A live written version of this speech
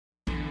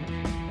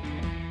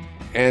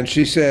And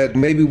she said,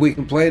 maybe we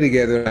can play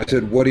together. And I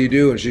said, what do you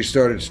do? And she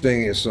started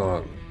singing a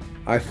song.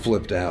 I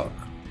flipped out.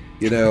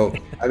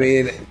 I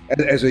mean,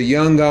 as a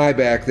young guy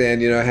back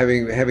then,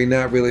 having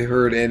not really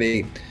heard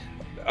any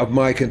of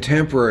my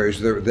contemporaries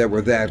that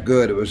were that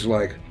good, it was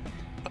like,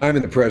 I'm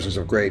in the presence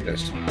of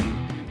greatness.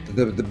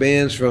 The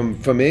bands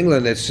from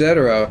England,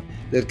 etc.,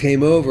 that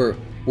came over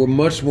were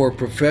much more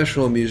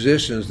professional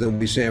musicians than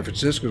we San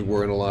Franciscans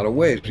were in a lot of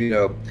ways.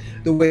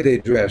 The way they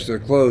dressed, their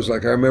clothes.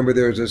 Like I remember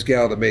there was this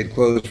gal that made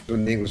clothes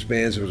from the English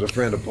bands. It was a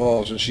friend of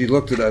Paul's, and she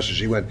looked at us and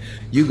she went,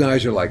 "You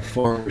guys are like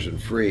farmers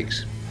and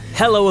freaks."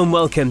 Hello and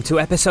welcome to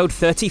episode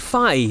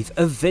 35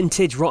 of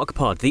Vintage Rock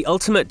Pod, the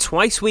ultimate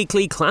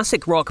twice-weekly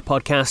classic rock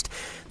podcast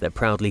that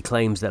proudly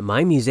claims that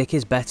my music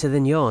is better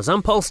than yours.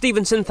 I'm Paul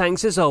Stevenson,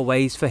 thanks as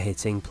always for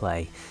hitting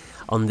play.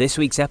 On this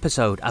week's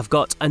episode, I've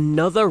got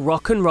another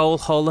Rock and Roll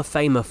Hall of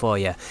Famer for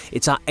you.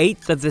 It's our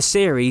 8th of the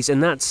series,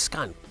 and that's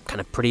kind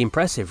of pretty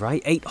impressive,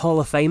 right? 8 Hall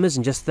of Famers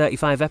in just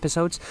 35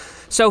 episodes.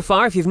 So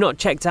far, if you've not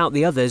checked out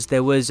the others,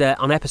 there was,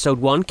 on episode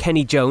 1,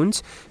 Kenny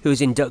Jones, who was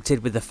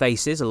inducted with the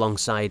Faces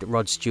alongside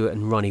Rod Stewart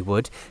and Ronnie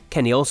Wood.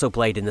 Kenny also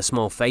played in the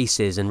Small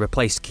Faces and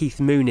replaced Keith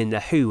Moon in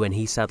The Who when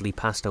he sadly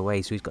passed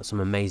away, so he's got some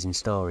amazing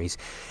stories.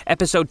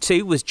 Episode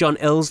 2 was John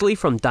Illsley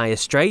from Dire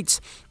Straits.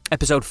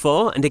 Episode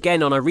 4, and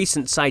again on a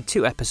recent Side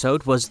 2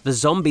 episode, was the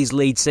Zombies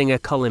lead singer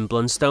Colin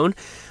Blunstone.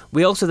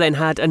 We also then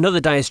had another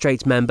Dire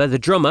Straits member, the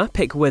drummer,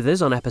 Pick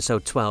Withers, on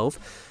episode 12.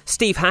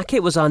 Steve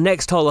Hackett was our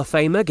next Hall of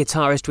Famer,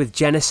 guitarist with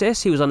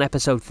Genesis. He was on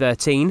episode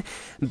 13.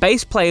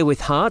 Bass player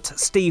with Heart,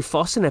 Steve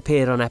Fossen,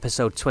 appeared on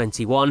episode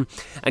 21.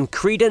 And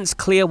Creedence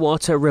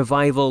Clearwater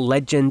Revival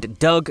legend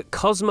Doug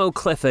Cosmo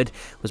Clifford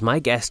was my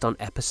guest on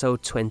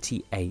episode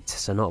 28.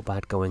 So not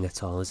bad going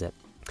at all, is it?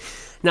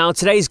 Now,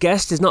 today's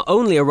guest is not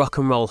only a Rock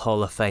and Roll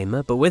Hall of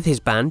Famer, but with his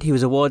band, he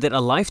was awarded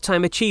a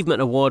Lifetime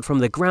Achievement Award from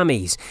the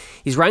Grammys.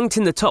 He's ranked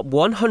in the top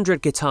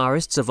 100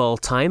 guitarists of all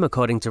time,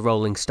 according to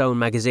Rolling Stone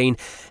magazine,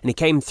 and he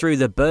came through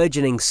the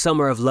burgeoning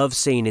Summer of Love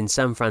scene in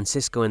San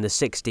Francisco in the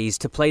 60s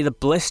to play the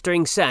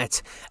blistering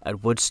set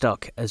at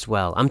Woodstock as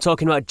well. I'm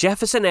talking about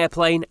Jefferson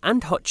Airplane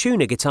and Hot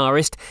Tuna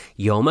guitarist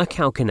Jorma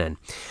Kaukonen.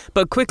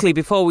 But quickly,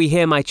 before we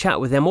hear my chat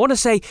with him, I want to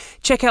say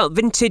check out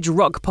Vintage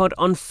Rock Pod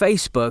on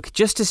Facebook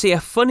just to see a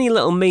funny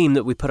little meme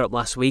that we put up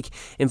last week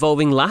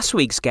involving last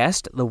week's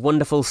guest, the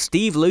wonderful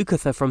Steve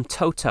Lukather from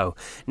Toto.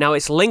 Now,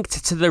 it's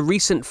linked to the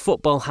recent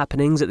football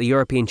happenings at the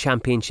European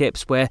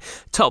Championships where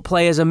top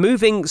players are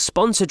moving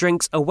sponsor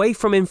drinks away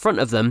from in front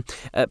of them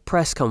at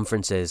press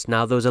conferences.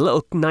 Now, there was a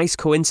little nice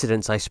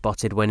coincidence I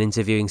spotted when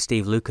interviewing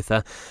Steve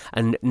Lukather,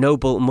 and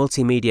Noble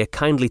Multimedia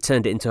kindly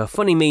turned it into a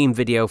funny meme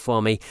video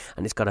for me,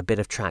 and it's got a bit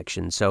of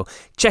traction. So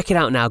check it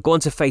out now. Go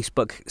onto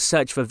Facebook,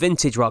 search for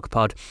Vintage Rock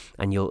Pod,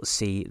 and you'll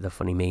see the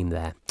funny meme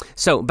there.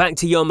 So back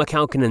to Jorma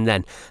Kaukonen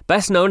then.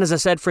 Best known, as I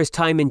said, for his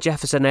time in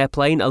Jefferson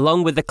Airplane,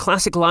 along with the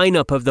classic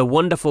lineup of the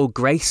wonderful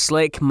Grace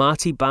Slick,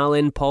 Marty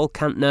Balin, Paul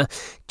Kantner,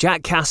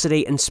 Jack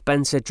Cassidy and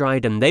Spencer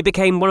Dryden. They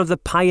became one of the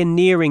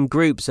pioneering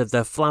groups of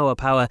the Flower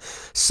Power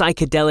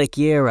psychedelic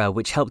era,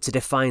 which helped to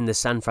define the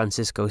San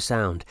Francisco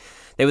sound.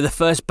 They were the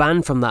first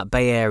band from that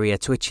Bay Area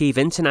to achieve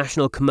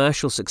international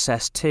commercial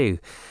success too.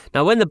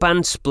 Now, when the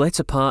band split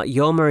apart,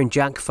 Jorma and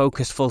Jack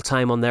focused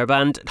full-time on their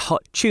band,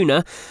 Hot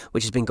Tuna,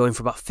 which has been going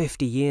for about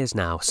 50 years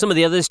now. Some of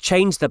the others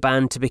changed the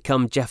band to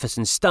become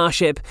Jefferson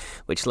Starship,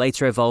 which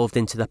later evolved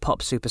into the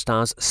pop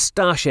superstars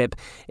Starship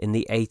in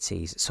the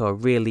 80s. So a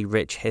really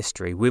rich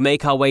history. We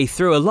make our way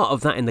through a lot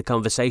of that in the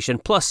conversation,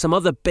 plus some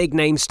other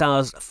big-name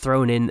stars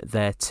thrown in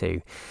there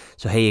too.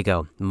 So here you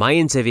go, my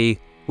interview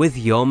with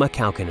Jorma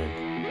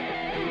Kaukonen.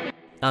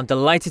 I'm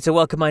delighted to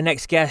welcome my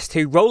next guest,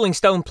 who Rolling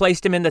Stone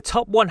placed him in the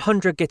top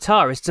 100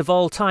 guitarists of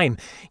all time.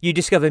 You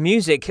Discover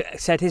Music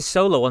said his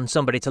solo on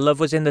Somebody to Love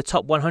was in the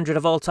top 100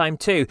 of all time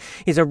too.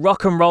 He's a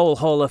Rock and Roll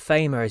Hall of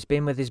Famer. He's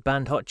been with his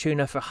band Hot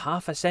Tuna for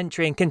half a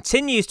century and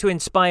continues to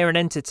inspire and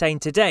entertain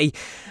today,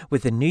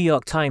 with the New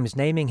York Times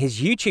naming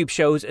his YouTube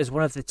shows as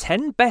one of the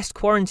 10 best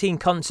quarantine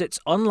concerts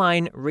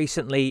online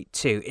recently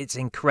too. It's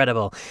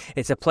incredible.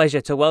 It's a pleasure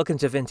to welcome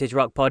to Vintage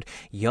Rock Pod,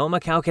 Jorma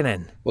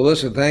Kaukonen. Well,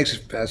 listen, thanks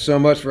so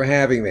much for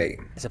having me.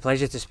 It's a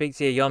pleasure to speak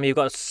to you, Jorma. You've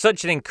got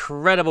such an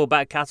incredible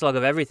back catalogue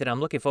of everything. I'm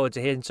looking forward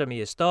to hearing some of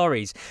your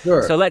stories.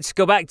 Sure. So let's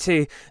go back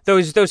to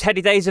those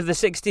heady days of the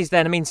 60s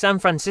then. I mean, San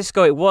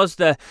Francisco, it was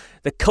the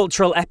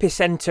cultural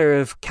epicenter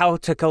of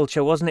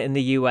counterculture, wasn't it, in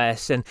the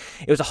US? And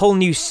it was a whole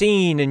new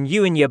scene, and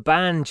you and your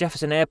band,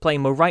 Jefferson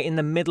Airplane, were right in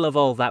the middle of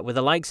all that with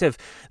the likes of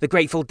the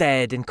Grateful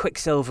Dead and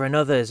Quicksilver and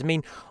others. I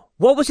mean,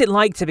 what was it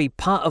like to be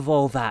part of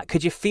all that?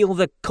 Could you feel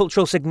the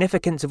cultural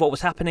significance of what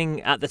was happening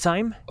at the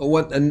time?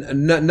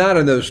 Not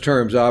in those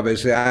terms,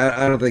 obviously.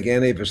 I don't think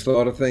any of us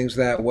thought of things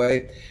that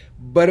way.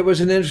 But it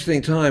was an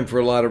interesting time for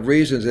a lot of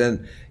reasons.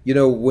 And,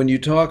 when you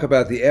talk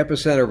about the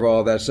epicenter of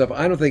all that stuff,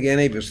 I don't think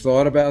any of us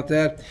thought about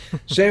that.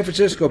 San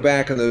Francisco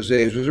back in those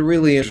days was a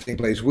really interesting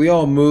place. We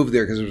all moved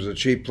there because it was a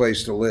cheap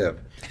place to live.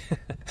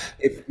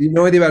 If you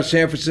know anything about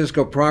San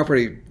Francisco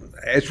property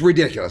It's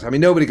ridiculous. I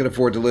mean, nobody can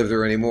afford to live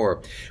there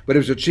anymore. But it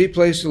was a cheap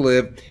place to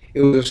live.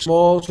 It was a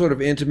small, sort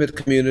of intimate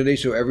community,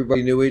 so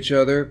everybody knew each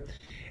other.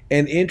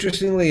 And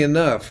interestingly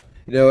enough,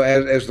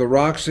 as the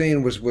rock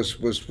scene was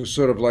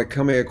sort of like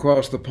coming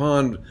across the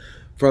pond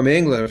from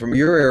England, from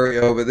your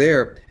area over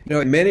there,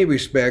 in many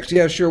respects,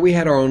 yeah, sure, we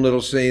had our own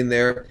little scene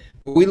there.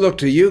 But we looked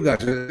to you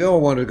guys, and they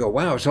all wanted to go,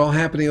 wow, it's all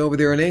happening over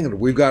there in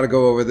England. We've got to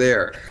go over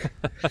there.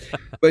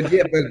 But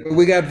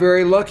we got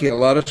very lucky. A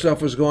lot of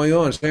stuff was going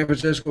on. San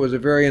Francisco was a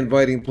very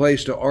inviting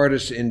place to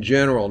artists in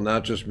general,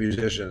 not just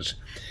musicians.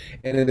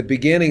 And in the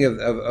beginning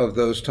of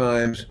those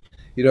times,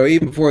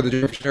 even before the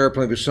Jefferson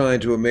Airplane was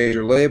signed to a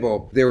major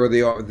label, there were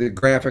the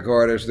graphic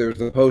artists, there was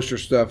the poster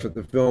stuff at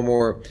the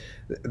Fillmore,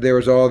 there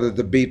was all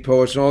the beat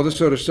poets and all this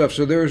sort of stuff.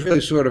 So there was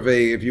really sort of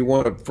if you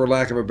want to, for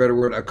lack of a better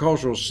word, a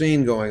cultural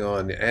scene going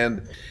on.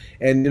 And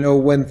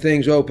when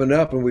things opened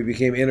up and we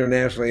became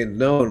internationally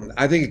known,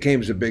 I think it came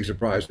as a big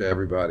surprise to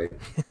everybody.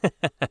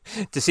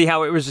 To see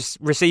how it was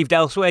received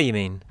elsewhere, you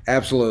mean?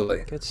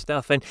 Absolutely. Good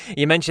stuff. And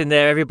you mentioned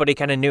there everybody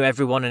kind of knew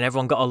everyone and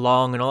everyone got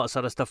along and all that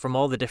sort of stuff from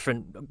all the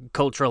different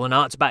cultural and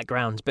arts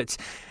backgrounds. But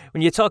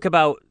when you talk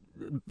about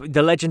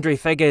the legendary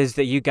figures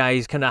that you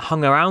guys kind of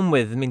hung around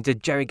with, I mean, the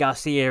Jerry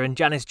Garcia and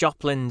Janis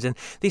Joplins and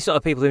these sort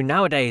of people who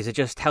nowadays are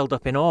just held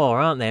up in awe,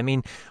 aren't they? I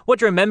mean, what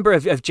do you remember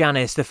of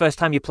Janis the first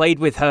time you played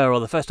with her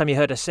or the first time you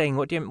heard her sing?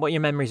 What are your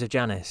memories of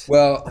Janis?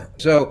 Well,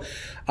 so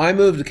I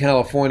moved to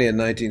California in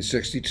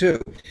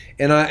 1962,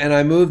 and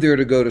I moved there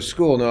to go to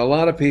school. Now, a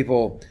lot of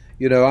people,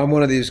 I'm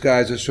one of these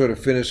guys that sort of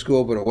finished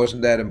school, but it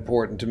wasn't that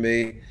important to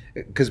me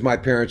because my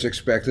parents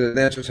expected it, and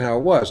that's just how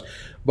it was.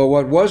 But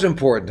what was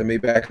important to me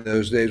back in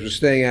those days was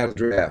staying out of the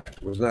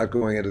draft, was not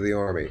going into the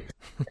Army.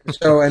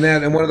 So,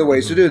 and one of the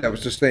ways to do that was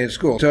to stay in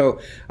school. So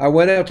I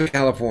went out to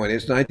California.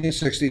 It's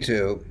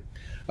 1962.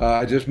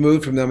 I just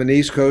moved I'm an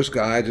East Coast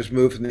guy. I just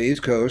moved from the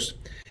East Coast.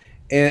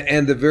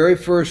 And the very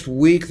first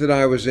week that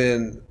I was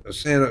in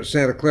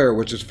Santa Clara,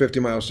 which is 50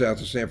 miles south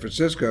of San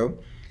Francisco,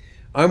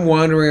 I'm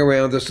wandering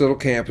around this little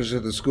campus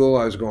of the school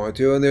I was going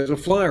to, and there's a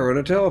flyer on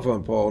a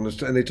telephone pole,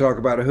 and they talk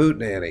about a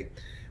hootenanny,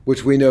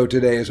 which we know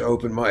today as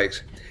open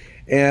mics.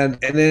 And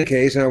in any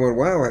case, I went,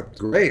 wow, that's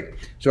great.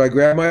 So I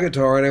grabbed my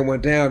guitar and I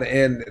went down,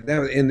 and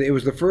it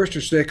was the first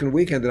or second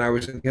weekend that I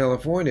was in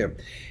California.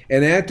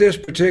 And at this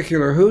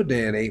particular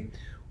hootenanny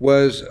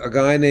was a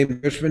guy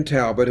named Richmond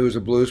Talbot, who was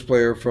a blues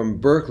player from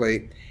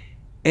Berkeley,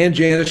 and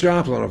Janis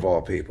Joplin, of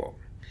all people.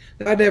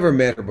 I'd never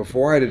met her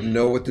before. I didn't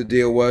know what the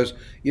deal was.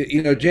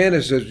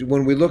 Janis,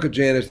 when we look at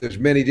Janis, there's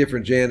many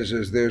different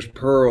Janises. There's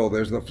Pearl,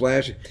 there's the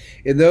Flash.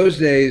 In those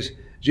days,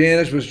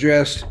 Janis was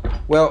dressed,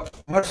 well,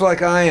 much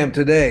like I am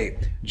today.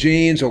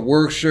 Jeans, a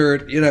work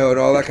shirt, and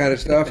all that kind of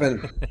stuff.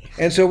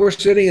 And so we're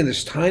sitting in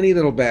this tiny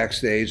little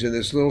backstage in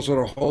this little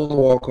sort of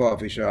hole-in-the-wall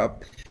coffee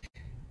shop.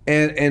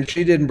 And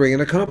she didn't bring an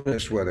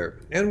accompanist with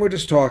her. And we're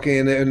just talking,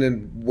 and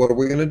then what are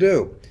we going to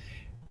do?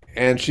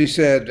 And she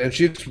said,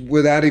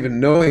 without even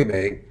knowing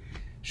me,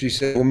 she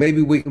said, well,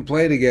 maybe we can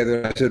play together.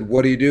 And I said,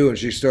 what do you do? And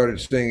she started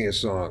singing a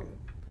song.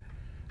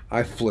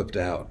 I flipped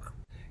out.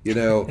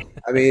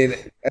 I mean,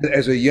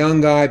 as a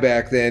young guy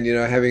back then,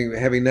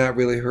 having not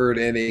really heard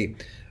any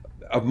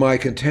of my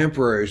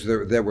contemporaries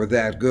that were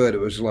that good, it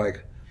was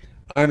like,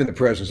 I'm in the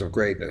presence of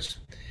greatness.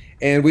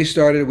 And we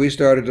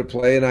started to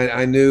play, and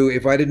I knew,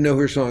 if I didn't know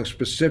her songs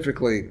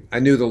specifically, I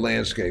knew the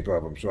landscape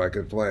of them, so I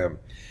could play them.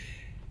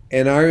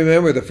 And I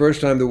remember the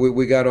first time that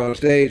we got on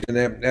stage, and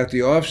at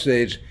the off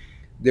stage,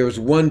 there was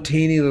one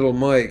teeny little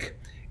mic,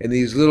 and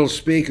these little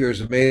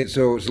speakers made it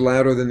so it was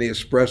louder than the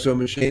espresso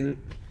machine.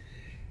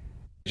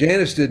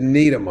 Janis didn't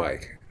need a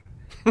mic.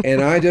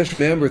 And I just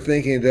remember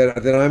thinking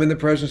that I'm in the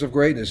presence of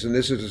greatness, and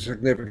this is a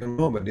significant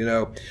moment,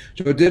 So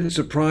it didn't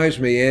surprise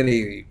me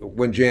any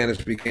when Janis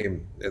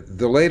became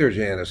the later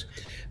Janis.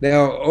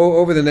 Now,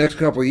 over the next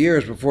couple of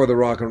years before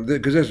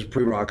because this is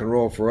pre-rock and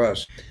roll for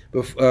us,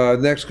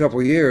 next couple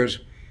of years,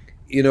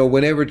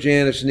 whenever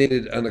Janis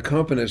needed an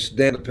accompanist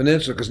down the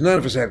peninsula, because none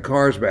of us had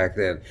cars back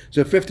then,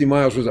 so 50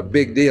 miles was a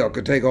big deal. It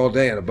could take all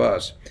day in a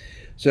bus.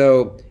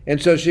 So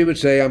she would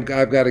say, I've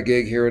got a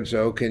gig here, and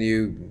so can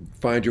you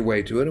find your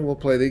way to it, and we'll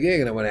play the gig.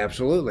 And I went,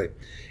 absolutely.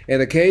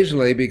 And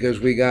occasionally, because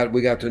we got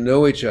to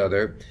know each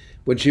other,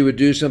 when she would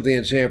do something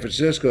in San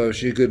Francisco, if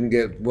she couldn't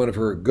get one of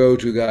her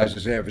go-to guys in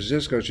San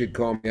Francisco, she'd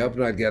call me up,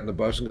 and I'd get in the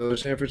bus and go to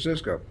San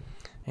Francisco.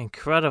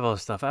 Incredible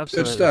stuff,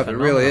 absolutely. Good stuff,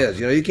 phenomenal. It really is.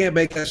 You can't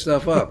make that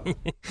stuff up.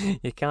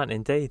 You can't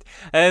indeed.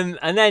 And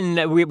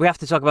then we have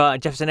to talk about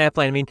Jefferson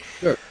Airplane. I mean,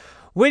 sure.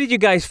 Where did you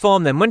guys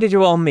form then? When did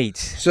you all meet?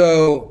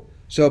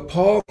 So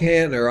Paul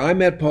Kantner, I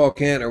met Paul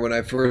Kantner when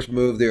I first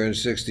moved there in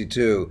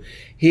 '62.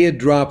 He had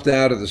dropped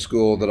out of the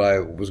school that I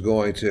was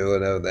going to,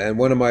 and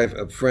one of my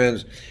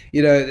friends,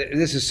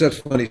 this is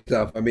such funny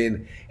stuff. I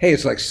mean, hey,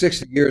 it's like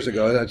 60 years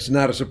ago. It's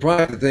not a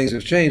surprise that things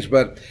have changed,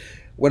 but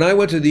when I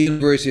went to the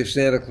University of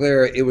Santa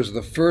Clara, it was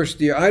the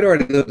first year. I'd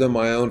already lived on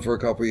my own for a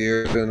couple of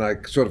years, and I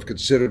sort of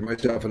considered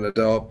myself an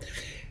adult.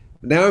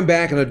 Now I'm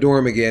back in a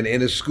dorm again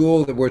in a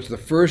school where it's the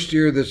first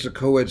year that's a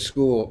co-ed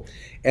school,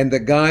 and the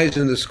guys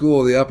in the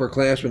school, the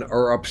upperclassmen,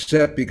 are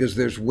upset because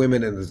there's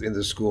women in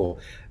the school.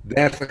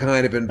 That's the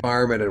kind of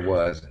environment it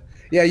was.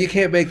 Yeah, you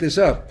can't make this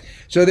up.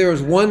 So there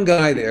was one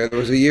guy there that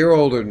was a year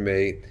older than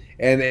me,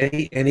 and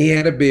he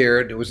had a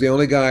beard. It was the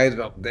only guy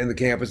in the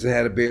campus that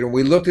had a beard, and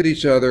we looked at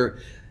each other,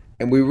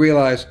 and we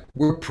realized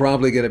we're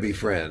probably going to be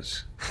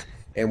friends.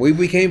 And we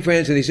became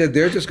friends, and he said,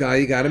 "There's this guy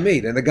you got to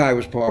meet." And the guy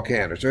was Paul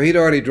Cantor. So he'd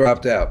already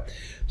dropped out.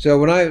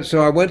 So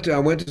I went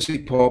to see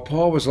Paul.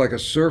 Paul was like a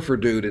surfer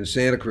dude in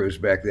Santa Cruz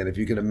back then, if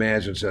you can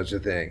imagine such a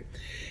thing.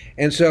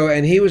 And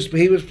he was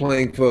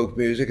playing folk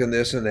music and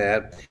this and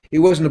that. He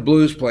wasn't a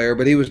blues player,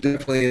 but he was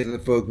definitely into the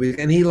folk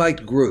music, and he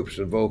liked groups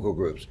and vocal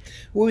groups.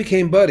 We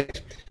became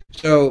buddies.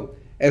 So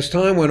as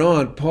time went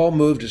on, Paul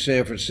moved to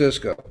San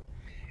Francisco.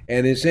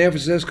 And in San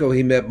Francisco,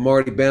 he met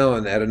Marty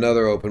Ballin at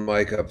another open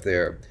mic up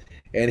there.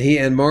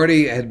 And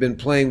Marty had been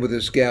playing with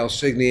this gal,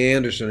 Signe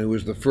Anderson, who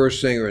was the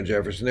first singer in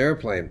Jefferson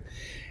Airplane.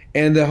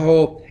 And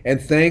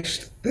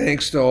thanks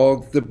to all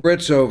the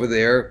Brits over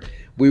there,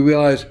 we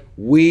realized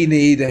we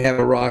need to have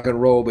a rock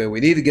and roll band. We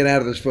need to get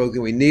out of this folk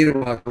thing. We need a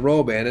rock and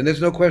roll band. And there's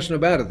no question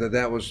about it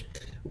that was,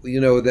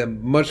 that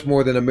much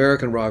more than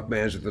American rock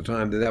bands at the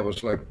time, that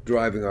was like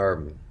driving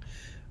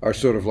our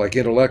sort of like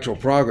intellectual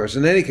progress.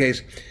 In any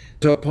case,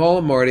 so Paul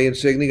and Marty and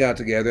Signe got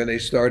together and they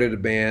started a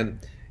band,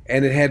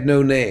 and it had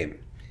no name.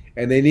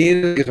 And they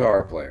needed a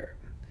guitar player.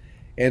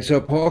 And so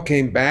Paul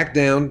came back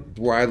down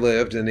where I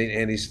lived, and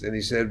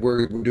he said,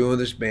 we're doing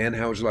this band.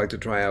 How would you like to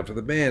try out for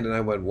the band? And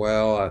I went,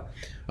 well,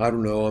 I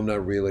don't know. I'm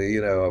not really,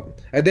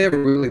 I'd never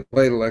really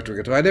played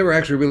electric guitar. I never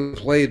actually really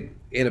played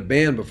in a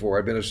band before.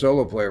 I'd been a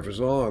solo player for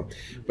so long,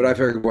 but I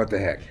figured, what the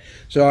heck?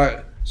 So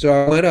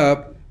I went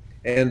up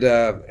and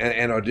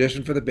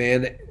auditioned for the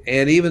band.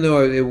 And even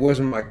though it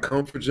wasn't my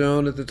comfort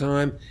zone at the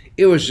time,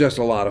 it was just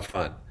a lot of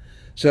fun.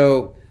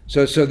 So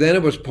then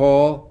it was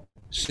Paul,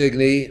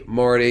 Signe,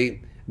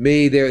 Marty,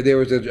 me. There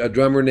was a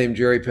drummer named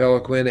Jerry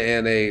Peliquin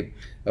and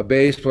a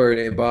bass player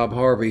named Bob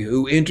Harvey,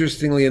 who,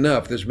 interestingly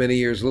enough, this many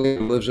years later,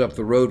 lives up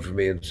the road from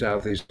me in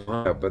Southeast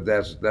Ohio. But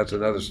that's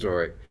another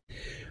story.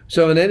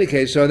 So in any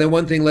case, so then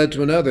one thing led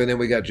to another, and then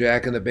we got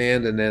Jack in the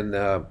band, and then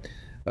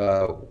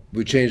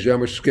we changed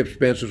drummers. Skip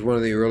Spence was one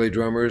of the early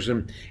drummers,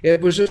 and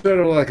it was just sort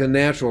of like a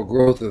natural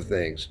growth of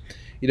things.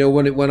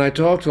 When I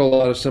talk to a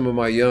lot of some of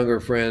my younger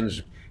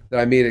friends that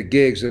I meet at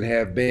gigs that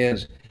have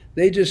bands,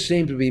 they just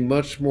seem to be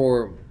much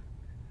more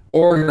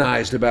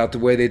organized about the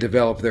way they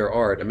develop their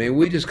art. I mean,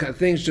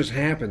 things just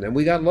happened, and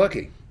we got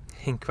lucky.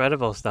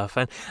 Incredible stuff.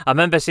 And I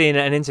remember seeing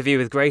an interview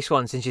with Grace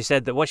once, and she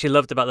said that what she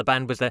loved about the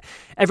band was that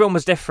everyone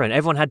was different.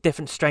 Everyone had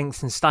different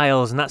strengths and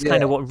styles, and that's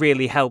kind of what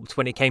really helped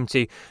when it came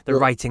to the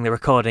writing, the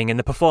recording, and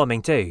the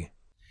performing too.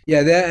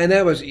 Yeah,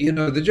 that was,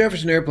 the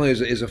Jefferson Airplane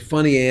is a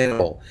funny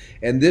animal.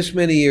 And this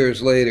many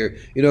years later,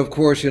 of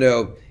course,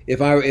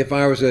 if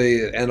I was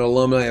an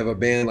alumni of a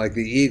band like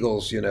the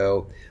Eagles,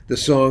 the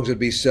songs would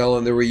be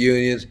selling, the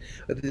reunions.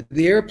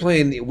 The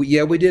Airplane,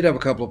 we did have a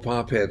couple of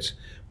pop hits,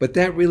 but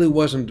that really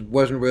wasn't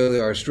really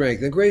our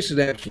strength. And Grace is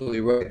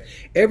absolutely right.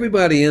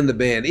 Everybody in the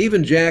band,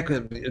 even Jack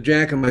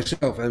and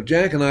myself, and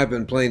Jack and I have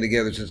been playing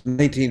together since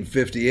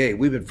 1958.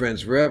 We've been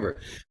friends forever.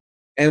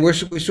 And we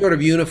sort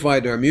of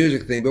unified in our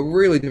music thing, but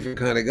we're really different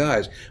kind of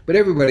guys. But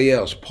everybody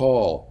else,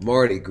 Paul,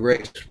 Marty,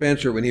 Grace,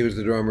 Spencer, when he was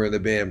the drummer of the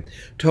band,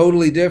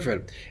 totally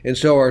different. And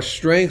so our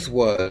strength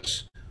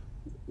was,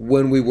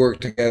 when we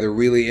worked together,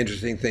 really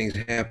interesting things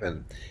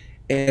happened.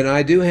 And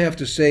I do have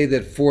to say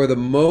that for the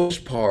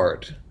most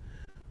part,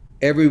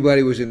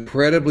 everybody was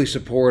incredibly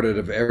supportive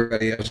of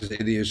everybody else's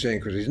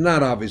idiosyncrasies.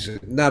 Not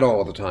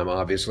all the time,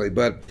 obviously,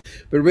 but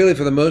really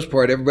for the most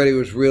part, everybody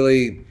was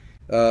really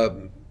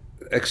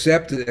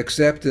accept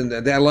and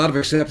a lot of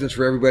acceptance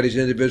for everybody's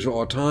individual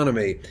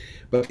autonomy.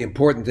 But the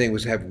important thing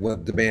was have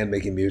the band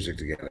making music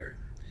together.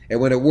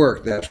 And when it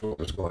worked, that's what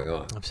was going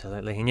on.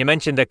 Absolutely. And you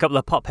mentioned a couple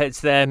of pop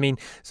hits there. I mean,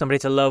 Somebody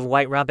to Love,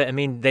 White Rabbit. I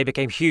mean, they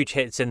became huge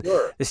hits, and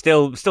Sure. They're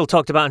still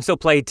talked about and still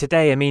played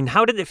today. I mean,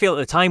 how did it feel at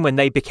the time when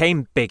they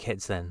became big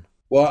hits then?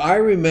 Well, I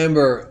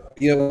remember,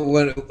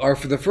 when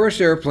the first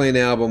Airplane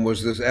album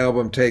was this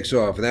album Takes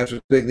Off, and that's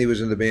when Signe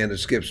was in the band, and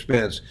Skip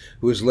Spence,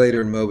 who was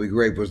later in Moby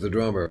Grape, was the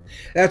drummer.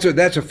 That's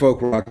a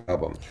folk rock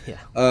album. Yeah.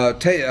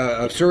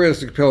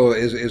 Surrealistic Pillow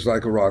is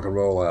like a rock and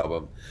roll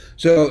album.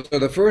 So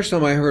the first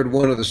time I heard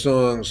one of the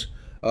songs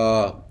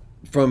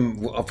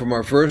from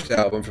our first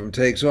album, from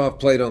Takes Off,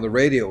 played on the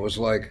radio, was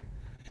like,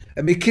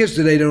 kids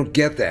today don't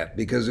get that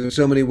because there's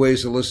so many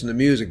ways to listen to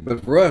music.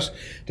 But for us,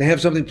 to have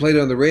something played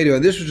on the radio,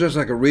 and this was just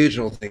like a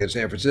regional thing in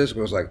San Francisco,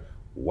 it was like,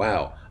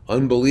 wow,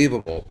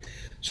 unbelievable.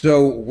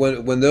 So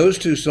when those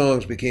two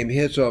songs became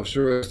hits off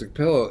Surrealistic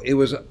Pillow, it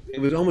was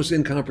almost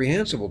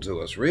incomprehensible to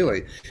us,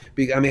 really.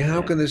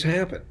 How can this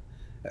happen?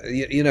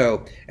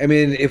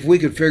 If we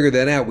could figure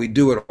that out, we'd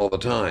do it all the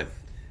time.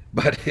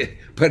 But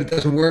it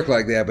doesn't work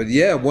like that. But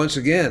yeah, once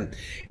again,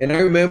 and I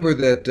remember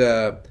that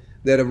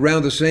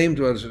around the same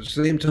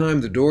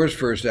time the Doors'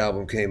 first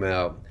album came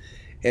out,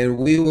 and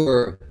we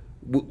were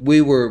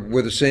we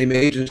were the same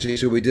agency,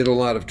 so we did a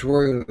lot of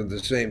touring at the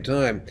same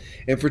time.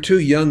 And for two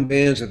young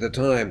bands at the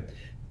time,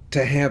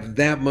 to have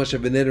that much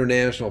of an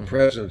international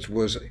presence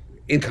was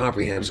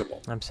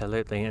incomprehensible.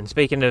 Absolutely. And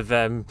speaking of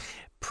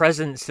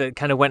presence that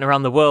kind of went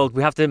around the world,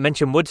 we have to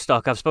mention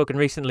Woodstock. I've spoken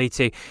recently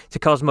to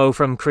Cosmo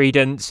from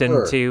Creedence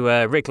and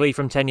to Rick Lee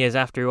from 10 Years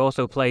After, who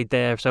also played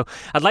there. So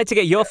I'd like to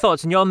get your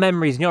thoughts and your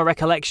memories and your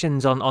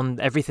recollections on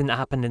everything that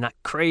happened in that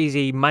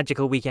crazy,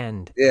 magical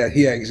weekend. Yeah,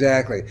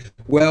 exactly.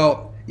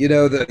 Well,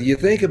 you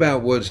think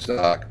about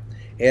Woodstock,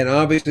 and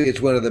obviously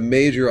it's one of the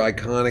major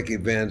iconic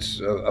events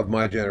of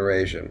my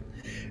generation.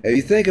 If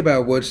you think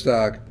about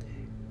Woodstock,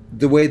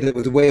 the way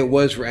it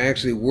was for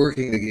actually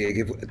working the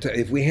gig,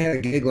 if we had a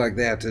gig like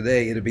that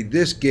today, it'd be,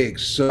 this gig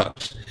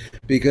sucks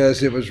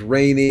because it was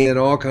rainy and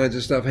all kinds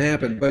of stuff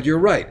happened. But you're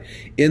right.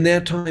 In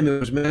that time, it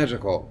was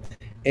magical.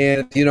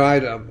 And,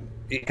 I'd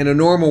in a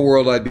normal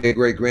world, I'd be a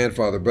great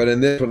grandfather, but in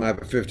this one, I have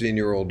a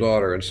 15-year-old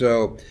daughter. And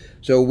so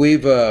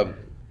we've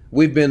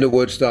been to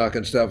Woodstock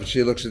and stuff, and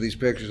she looks at these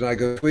pictures, and I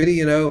go,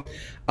 sweetie,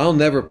 I'll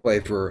never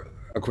play for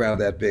a crowd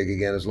that big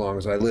again as long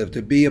as I live.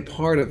 To be a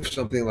part of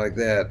something like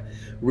that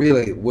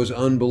really was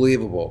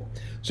unbelievable.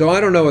 So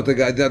I don't know what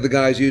the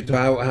guys used to,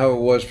 how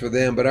it was for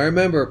them, but I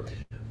remember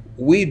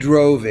we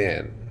drove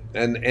in,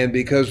 and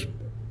because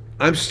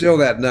I'm still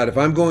that nut,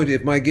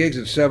 if my gig's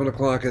at 7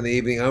 o'clock in the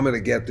evening, I'm going to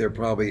get there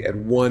probably at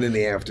 1 in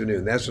the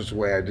afternoon. That's just the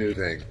way I do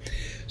things.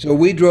 So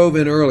we drove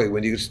in early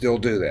when you could still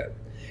do that.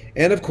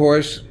 And of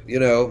course,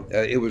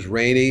 it was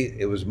rainy,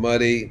 it was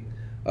muddy.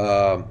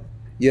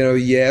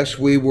 Yes,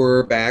 we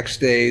were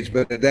backstage,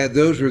 but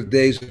those were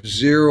days of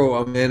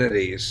zero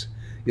amenities.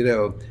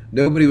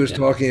 Nobody was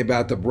talking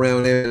about the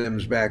brown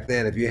M&Ms back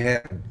then. If you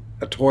had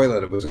a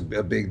toilet, it was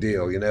a big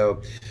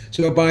deal.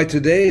 So by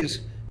today's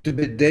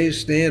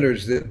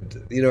standards,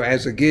 that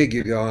as a gig,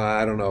 you go,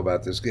 I don't know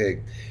about this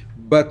gig,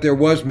 but there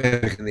was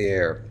magic in the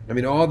air. I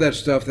mean, all that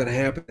stuff that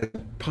happened is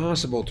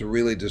impossible to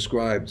really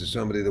describe to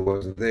somebody that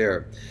wasn't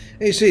there.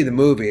 And you see the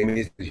movie, I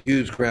mean,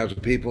 huge crowds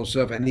of people and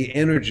stuff, and the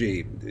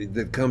energy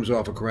that comes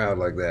off a crowd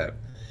like that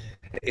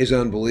is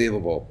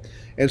unbelievable.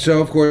 And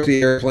so, of course,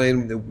 the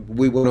airplane,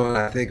 we went on,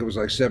 I think it was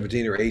like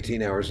 17 or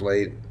 18 hours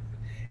late,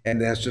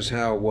 and that's just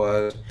how it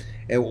was.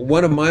 And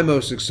one of my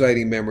most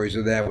exciting memories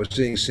of that was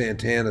seeing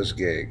Santana's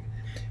gig,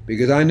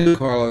 because I knew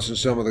Carlos and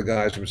some of the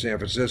guys from San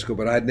Francisco,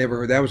 but I'd never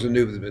heard, that was a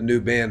new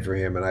band for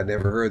him, and I'd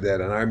never heard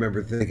that. And I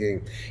remember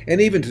thinking,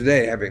 and even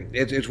today,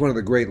 it's one of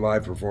the great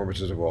live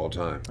performances of all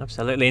time.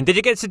 Absolutely. And did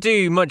you get to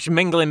do much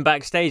mingling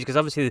backstage? Because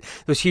obviously there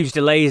was huge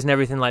delays and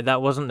everything like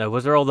that, wasn't there?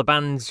 Was there all the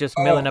bands just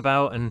milling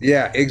about? And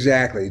yeah,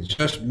 exactly,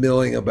 just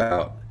milling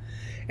about.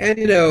 And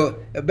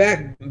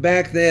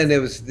back then it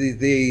was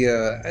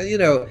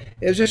it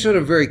was just sort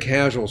of very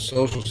casual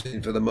social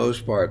scene for the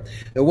most part.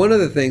 And one of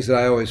the things that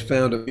I always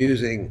found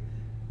amusing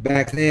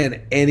back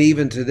then and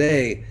even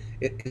today,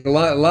 a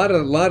lot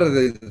of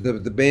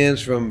the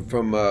bands from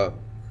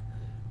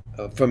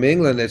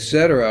England,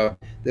 etc.,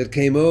 that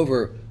came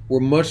over were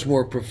much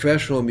more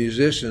professional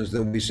musicians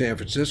than we San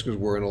Franciscans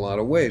were in a lot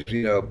of ways.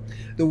 The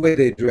way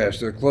they dressed,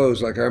 their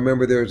clothes. Like I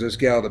remember there was this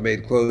gal that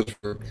made clothes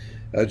for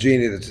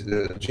Jeannie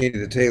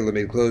the tailor, that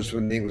made clothes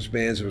for the English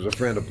bands. It was a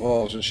friend of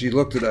Paul's, and she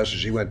looked at us and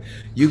she went,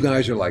 "You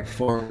guys are like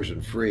farmers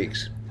and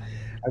freaks."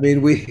 I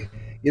mean, we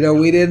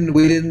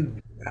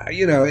didn't.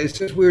 It's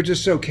just we were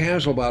just so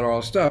casual about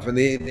all stuff, and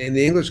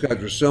the English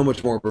guys were so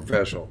much more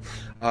professional,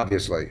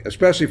 obviously,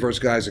 especially for us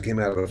guys that came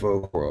out of the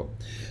folk world.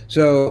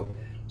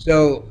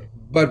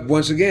 But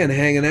once again,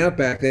 hanging out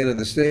back then in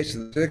the States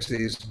in the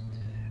 '60s,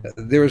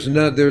 there was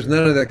none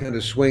of that kind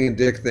of swing and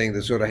dick thing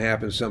that sort of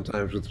happens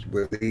sometimes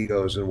with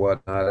egos and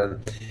whatnot,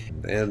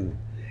 and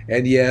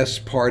yes,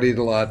 partied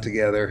a lot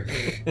together.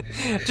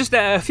 Just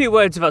a few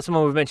words about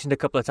someone we've mentioned a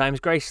couple of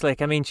times, Grace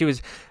Slick. I mean, she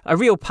was a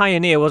real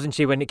pioneer, wasn't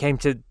she, when it came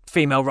to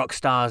female rock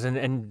stars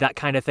and that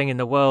kind of thing in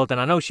the world?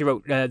 And I know she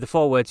wrote the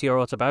foreword to your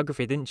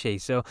autobiography, didn't she?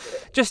 So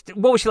just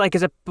what was she like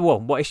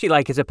what is she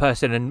like as a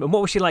person, and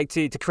what was she like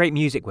to create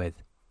music with?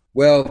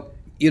 Well,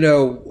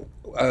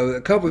 a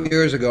couple of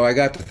years ago, I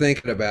got to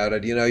thinking about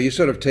it. You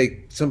sort of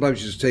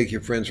sometimes you just take your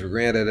friends for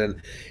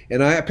granted.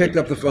 And I picked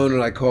up the phone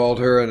and I called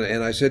her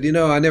and I said,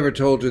 I never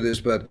told you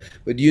this, but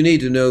you need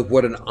to know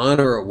what an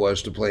honor it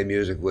was to play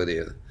music with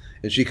you.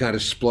 And she kind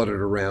of spluttered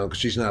around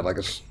because she's not like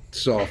a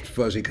soft,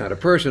 fuzzy kind of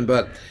person.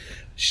 But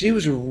she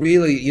was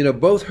really,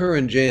 both her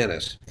and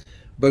Janice,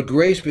 but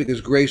Grace,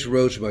 because Grace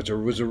wrote so much,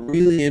 was a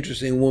really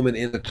interesting woman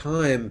in a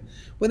time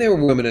when there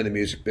were women in the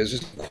music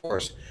business, of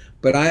course.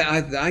 But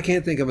I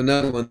can't think of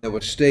another one that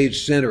was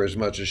stage center as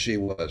much as she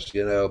was.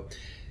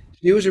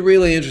 She was a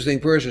really interesting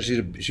person.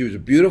 She was a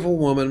beautiful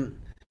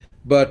woman,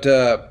 but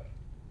at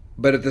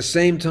the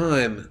same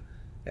time,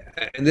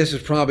 and this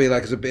is probably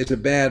like it's a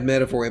bad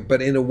metaphor,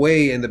 but in a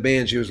way, in the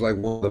band, she was like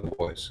one of the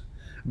boys.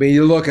 I mean,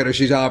 you look at her;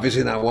 she's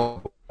obviously not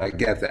one. I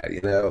get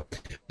that,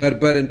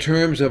 but in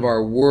terms of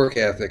our work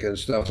ethic and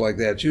stuff like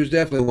that, she was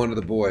definitely one of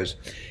the boys,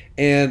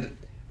 and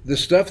the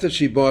stuff that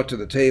she brought to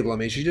the table, I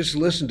mean, she just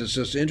listened to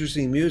such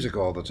interesting music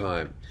all the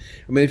time.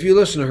 I mean, if you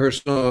listen to her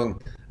song,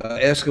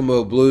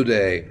 Eskimo Blue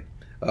Day,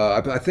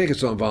 I think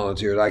it's on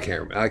Volunteers. I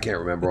can't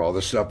remember all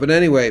this stuff. But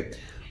anyway,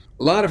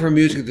 a lot of her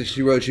music that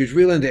she wrote, she was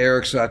real into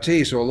Eric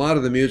Satie. So a lot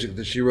of the music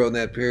that she wrote in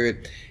that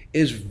period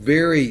is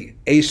very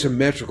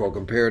asymmetrical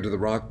compared to the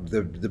rock,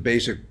 the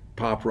basic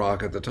pop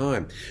rock at the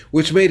time,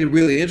 which made it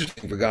really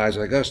interesting for guys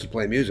like us to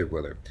play music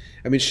with her.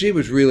 I mean, she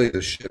was really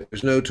the shit.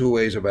 There's no two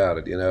ways about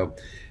it, you know.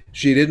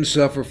 She didn't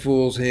suffer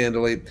fools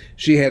handily.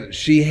 She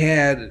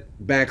had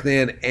back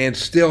then, and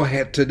still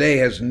today,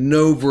 has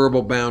no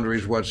verbal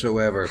boundaries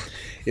whatsoever.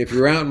 If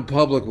you're out in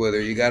public with her,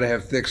 you got to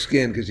have thick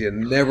skin because you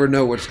never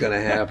know what's going to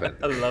happen.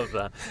 I love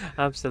that.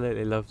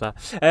 Absolutely love that.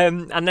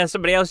 And then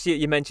somebody else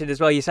you mentioned as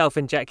well, yourself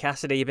and Jack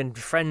Cassidy, you've been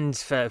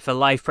friends for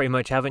life pretty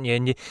much, haven't you?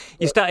 And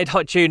you started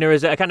Hot Tuna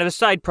as a kind of a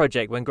side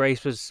project when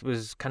Grace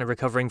was kind of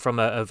recovering from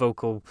a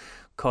vocal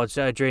cord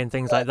surgery and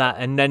things like that.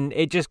 And then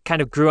it just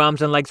kind of grew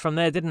arms and legs from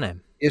there, didn't it?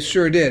 It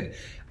sure did.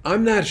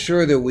 I'm not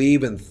sure that we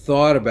even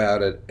thought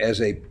about it as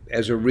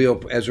a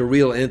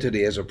real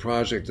entity, as a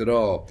project at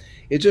all.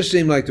 It just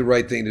seemed like the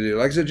right thing to do.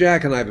 Like I said,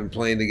 Jack and I have been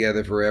playing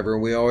together forever,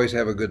 and we always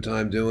have a good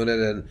time doing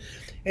it. And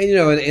you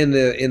know, in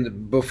the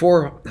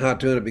before Hot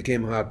Tuna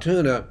became Hot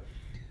Tuna,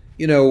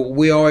 you know,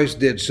 we always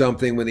did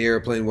something when the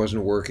airplane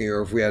wasn't working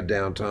or if we had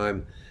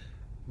downtime.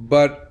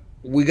 But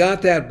we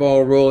got that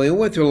ball rolling. It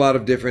went through a lot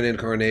of different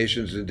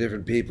incarnations and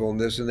different people and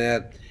this and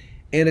that.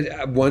 And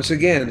it, once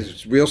again,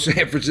 it's a real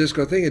San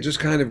Francisco thing. It just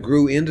kind of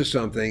grew into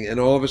something, and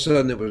all of a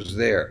sudden it was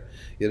there,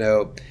 you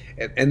know.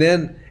 And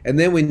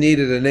then we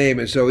needed a name,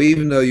 and so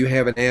even though you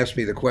haven't asked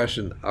me the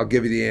question, I'll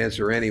give you the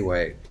answer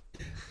anyway.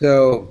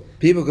 So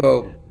people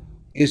go,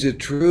 is it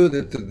true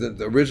that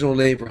the original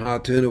name for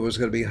Hot Tuna was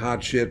going to be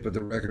Hot Shit, but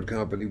the record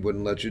company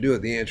wouldn't let you do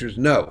it? The answer is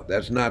no,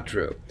 that's not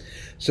true.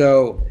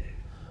 So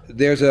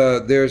there's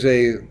a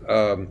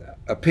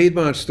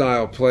Piedmont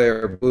style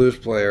player, blues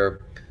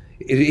player.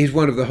 He's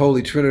one of the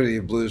holy trinity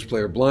of blues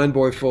player. Blind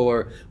Boy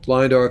Fuller,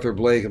 Blind Arthur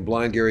Blake, and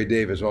Blind Gary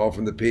Davis, all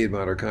from the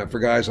Piedmont, are kind of, for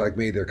guys like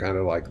me, they're kind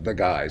of like the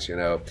guys, you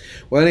know.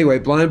 Well, anyway,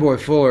 Blind Boy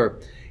Fuller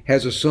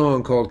has a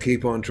song called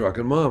Keep On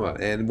Truckin' Mama,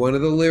 and one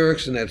of the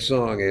lyrics in that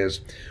song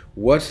is,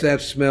 what's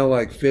that smell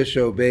like fish,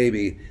 oh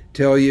baby?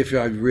 Tell you if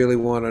I really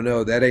want to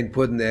know. That ain't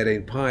pudding, that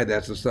ain't pie,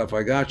 that's the stuff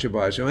I got you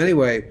by. So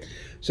anyway,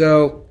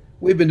 so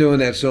we've been doing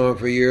that song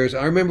for years.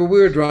 I remember we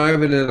were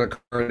driving in a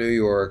car in New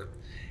York,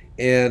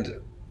 and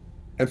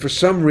for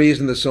some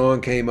reason the song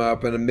came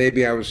up, and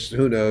maybe I was,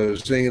 who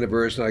knows, singing a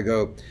verse, and I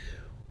go,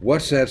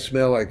 what's that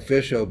smell like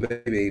fish, oh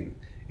baby?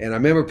 And I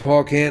remember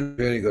Paul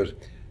Canton, and he goes,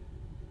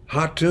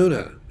 Hot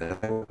Tuna. And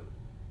I went,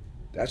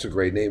 that's a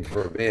great name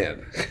for a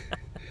band.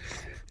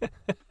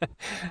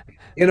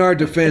 In our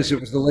defense, it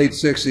was the late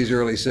 60s,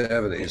 early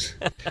 70s.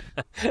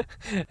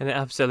 And it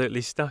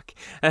absolutely stuck.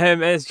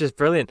 It's just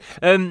brilliant.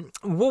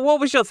 What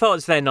was your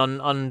thoughts then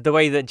on the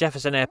way that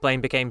Jefferson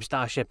Airplane became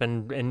Starship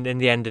and in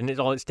the end, and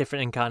all its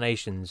different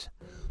incarnations?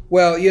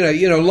 Well,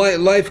 you know,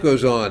 life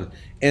goes on.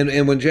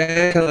 And when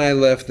Jack and I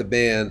left the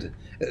band,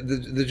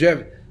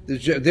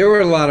 there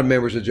were a lot of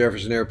members of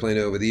Jefferson Airplane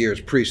over the years,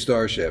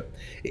 pre-Starship.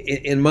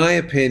 In my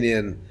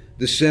opinion,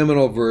 the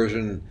seminal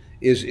version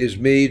is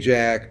me,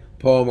 Jack,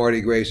 Paul, Marty,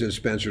 Grace, and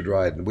Spencer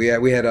Dryden. We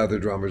had other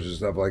drummers and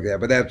stuff like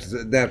that, but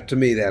that to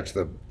me, that's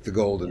the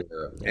golden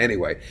era.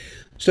 Anyway,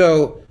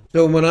 so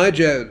when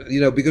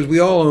because we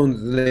all owned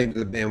the name of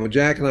the band. When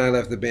Jack and I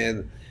left the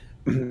band,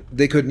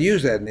 they couldn't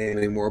use that name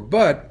anymore.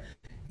 But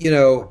you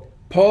know,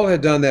 Paul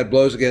had done that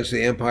Blows Against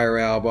the Empire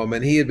album,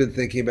 and he had been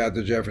thinking about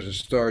the Jefferson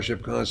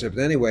Starship concept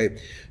anyway.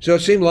 So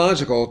it seemed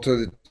logical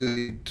to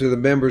the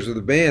members of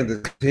the band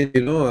that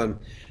continued on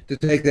to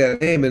take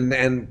that name,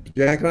 and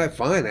Jack and I,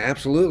 fine,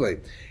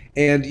 absolutely.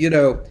 And, you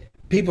know,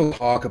 people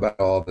talk about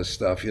all this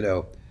stuff, you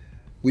know,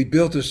 we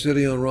built a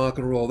city on rock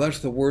and roll. That's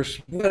the worst,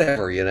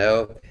 whatever, you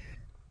know.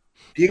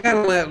 You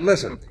gotta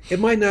listen, it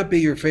might not be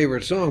your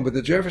favorite song, but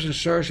the Jefferson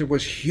Starship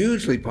was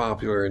hugely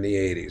popular in the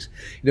 80s.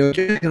 You know,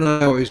 Jack and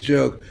I always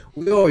joke,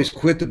 we always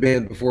quit the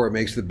band before it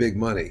makes the big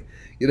money.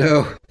 You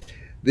know,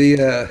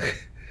 the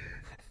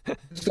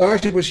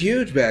Starship was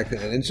huge back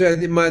then. And so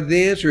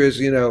the answer is,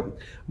 you know,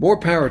 more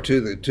power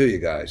to you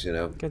guys, you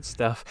know. Good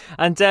stuff.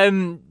 And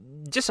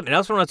just something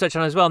else I want to touch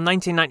on as well.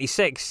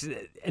 1996,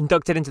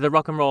 inducted into the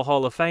Rock and Roll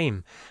Hall of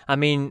Fame. I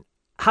mean,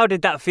 how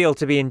did that feel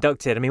to be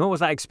inducted? I mean, what was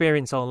that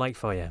experience all like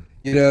for you?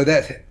 You know,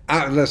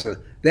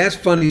 listen, that's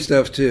funny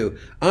stuff too.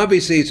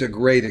 Obviously, it's a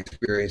great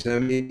experience. I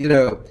mean, you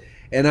know,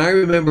 and I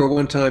remember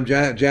one time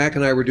Jack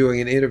and I were doing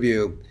an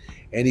interview,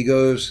 and he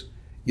goes,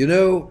 you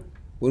know,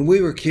 when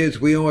we were kids,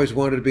 we always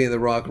wanted to be in the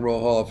Rock and Roll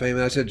Hall of Fame.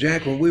 And I said,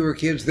 Jack, when we were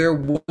kids, there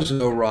was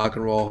no Rock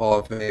and Roll Hall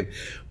of Fame.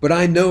 But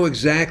I know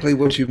exactly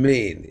what you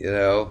mean, you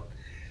know.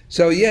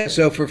 So, yeah,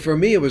 so for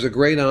me, it was a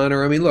great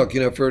honor. I mean, look, you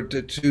know,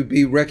 to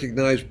be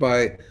recognized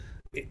by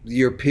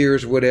your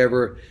peers,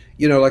 whatever,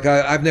 you know, like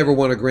I've never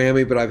won a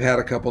Grammy, but I've had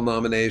a couple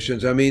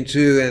nominations. I mean,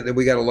 too, and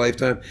we got a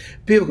Lifetime.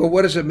 People go,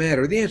 what does it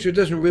matter? The answer, it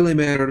doesn't really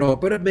matter at all,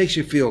 but it makes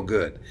you feel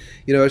good.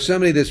 You know, as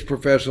somebody that's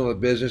professional in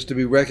business, to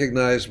be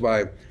recognized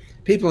by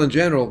people in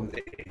general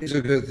is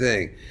a good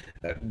thing.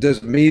 Does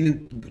it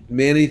mean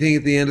anything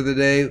at the end of the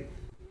day?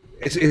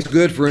 it's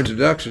good for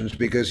introductions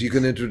because you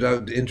can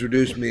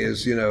introduce me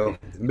as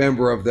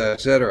member of the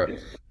et cetera.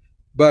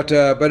 But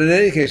in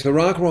any case, the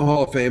Rock and Roll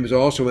Hall of Fame is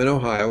also in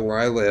Ohio, where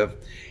I live,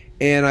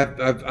 and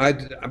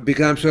I've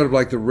become sort of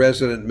like the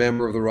resident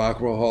member of the Rock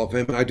and Roll Hall of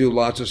Fame. I do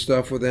lots of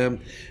stuff with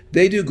them.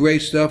 They do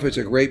great stuff. It's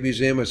a great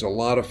museum. It's a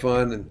lot of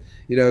fun,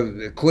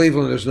 and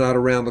Cleveland is not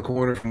around the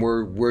corner from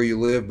where you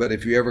live, but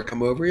if you ever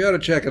come over, you ought to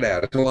check it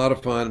out. It's a lot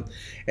of fun,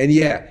 and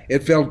yeah, it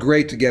felt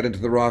great to get into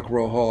the Rock and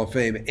Roll Hall of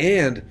Fame.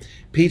 And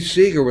Pete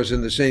Seeger was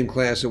in the same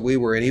class that we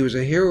were, and he was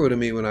a hero to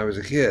me when I was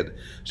a kid.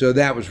 So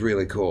that was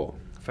really cool.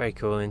 Very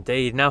cool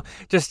indeed. Now,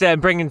 just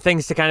bringing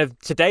things to kind of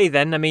today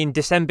then, I mean,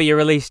 December you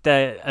released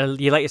your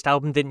latest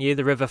album, didn't you?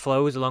 The River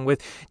Flows, along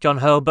with John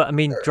Hurl, but I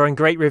mean, drawing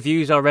great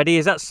reviews already.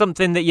 Is that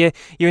something that you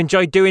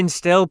enjoy doing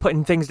still,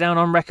 putting things down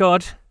on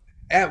record?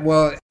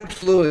 Well,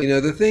 absolutely.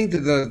 The thing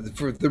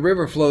for the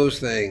River Flows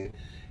thing,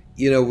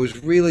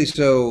 was really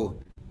so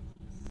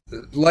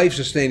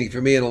life-sustaining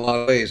for me in a lot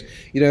of ways.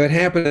 It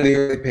happened in the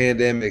early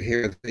pandemic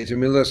here in the States. I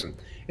mean, listen.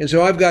 And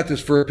so I've got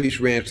this Fur-Peace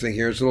Ranch thing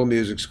here. It's a little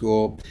music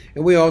school.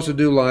 And we also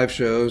do live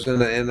shows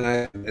and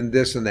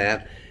this and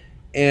that.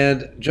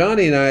 And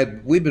Johnny and I,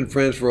 we've been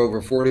friends for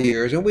over 40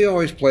 years, and we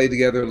always played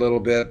together a little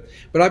bit.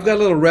 But I've got a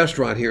little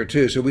restaurant here,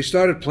 too. So we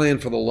started playing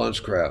for the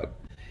lunch crowd.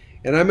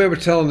 And I remember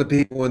telling the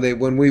people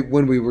when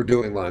we were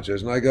doing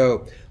lunches, and I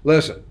go,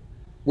 listen,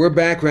 we're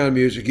background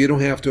music. You don't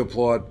have to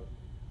applaud,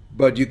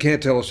 but you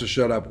can't tell us to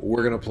shut up.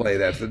 We're going to play.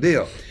 That's the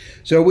deal.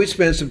 So we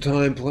spent some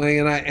time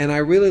playing, and I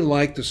really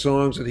liked the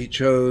songs that he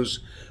chose,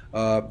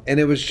 and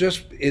it was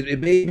just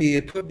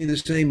it put me in the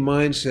same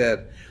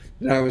mindset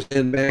that I was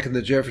in back in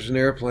the Jefferson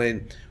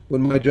airplane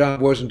when my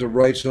job wasn't to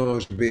write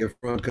songs to be a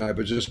front guy,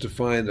 but just to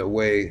find a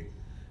way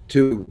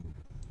to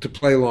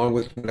play along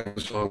with whatever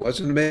the song was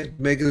and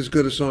make it as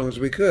good a song as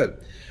we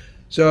could.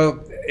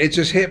 So it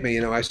just hit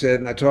me, I said,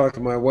 and I talked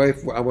to my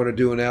wife, I want to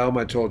do an album.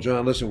 I told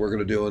John, listen, we're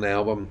going to do an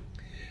album.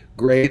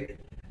 Great.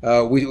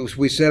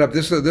 We set up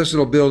this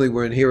little building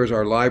we're in here is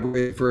our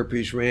library for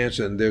Fur-Peace Ranch,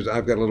 and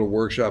I've got a little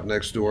workshop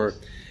next door,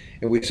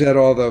 and we set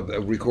all the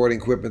recording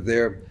equipment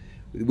there.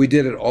 We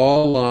did it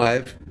all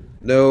live,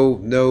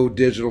 no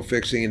digital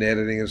fixing and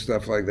editing and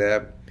stuff like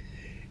that,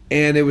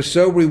 and it was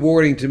so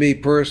rewarding to me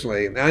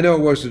personally. I know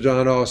it was to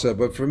John also,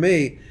 but for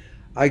me,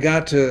 I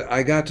got to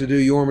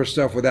do Jorma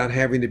stuff without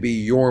having to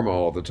be Jorma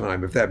all the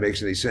time, if that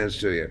makes any sense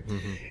to you.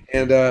 Mm-hmm.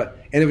 And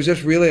it was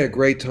just really a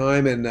great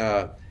time, and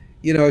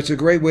it's a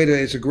great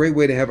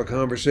way to have a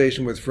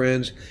conversation with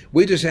friends.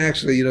 We just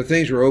actually,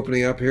 things are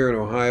opening up here in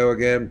Ohio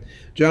again.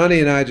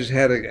 Johnny and I just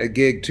had a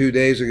gig 2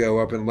 days ago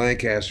up in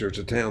Lancaster. It's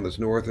a town that's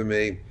north of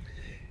me,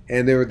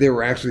 and there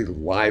were actually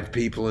live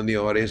people in the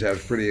audience. That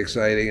was pretty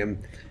exciting,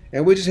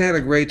 and we just had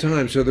a great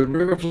time. So the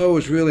River Flow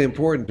was really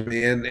important to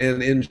me, and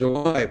in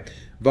July,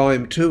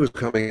 Volume 2 is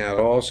coming out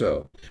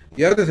also.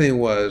 The other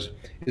thing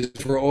is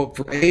for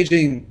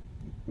aging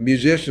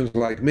musicians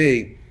like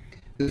me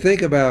to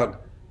think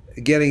about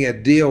getting a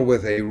deal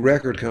with a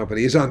record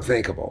company is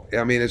unthinkable.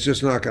 I mean, it's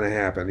just not going to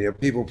happen.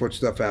 People put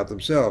stuff out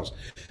themselves.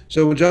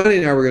 So when Johnny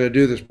and I were going to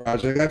do this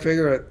project, I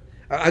figured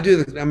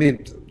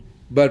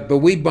but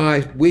we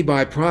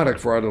buy product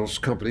for our little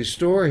company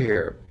store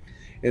here.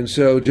 And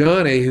so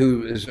Johnny,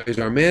 who is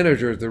our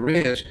manager at the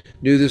ranch,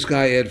 knew this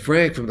guy Ed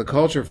Frank from the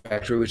Culture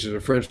Factory, which is a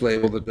French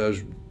label that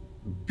does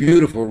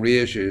beautiful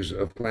reissues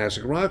of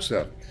classic rock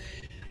stuff.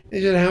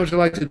 He said, how would you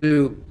like to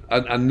do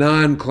a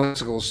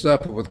non-classical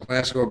stuff with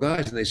classical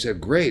guys? And they said,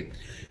 great.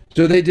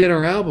 So they did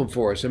our album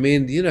for us. I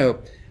mean,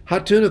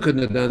 Hot Tuna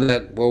couldn't have done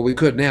that. Well, we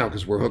could now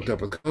because we're hooked up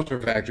with Culture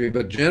Factory,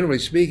 but generally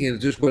speaking, it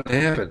just wouldn't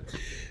happen.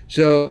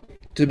 So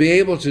to be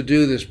able to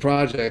do this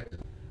project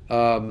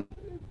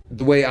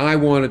the way I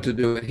wanted to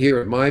do it here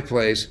at my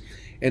place,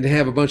 and to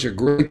have a bunch of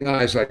great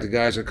guys like the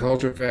guys at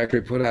Culture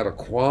Factory put out a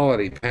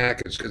quality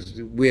package,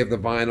 because we have the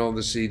vinyl and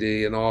the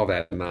CD and all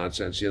that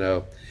nonsense,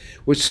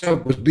 which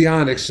was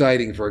beyond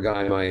exciting for a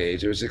guy my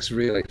age. It was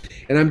really,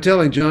 and I'm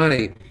telling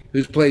Johnny,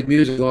 who's played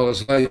music all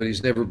his life, but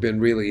he's never been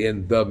really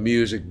in the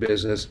music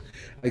business,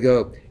 I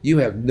go, you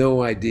have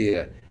no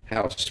idea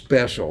how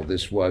special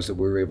this was that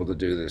we were able to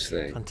do this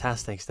thing.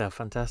 Fantastic stuff.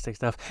 Tell us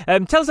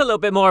a little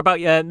bit more about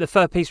the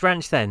Fur-Peace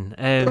Ranch then,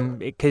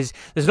 because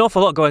there's an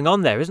awful lot going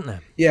on there, isn't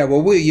there? Yeah,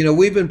 well,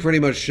 we've been pretty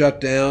much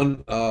shut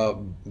down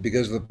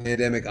because of the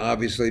pandemic,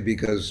 obviously,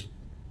 because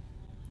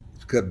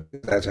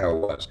that's how it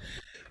was.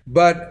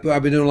 But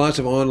I've been doing lots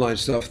of online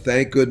stuff.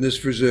 Thank goodness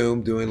for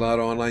Zoom, doing a lot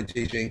of online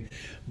teaching.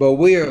 But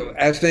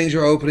as things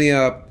are opening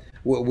up,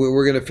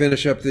 we're going to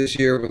finish up this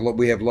year.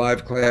 We have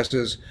live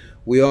classes.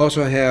 We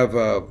also have,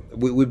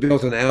 we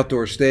built an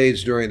outdoor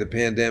stage during the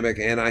pandemic,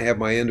 and I have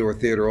my indoor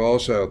theater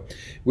also.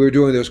 We're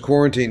doing those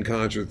quarantine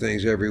concert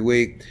things every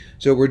week.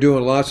 So we're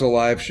doing lots of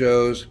live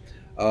shows.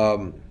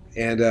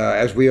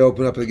 As we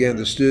open up again,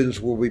 the students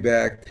will be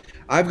back.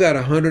 I've got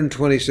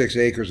 126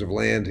 acres of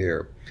land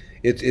here.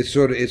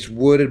 It's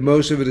wooded.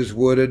 Most of it is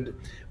wooded,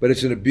 but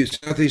it's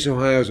Southeast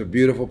Ohio is a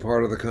beautiful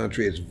part of the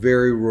country. It's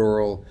very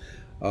rural.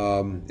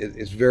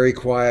 It's very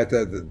quiet.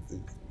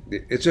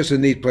 It's just a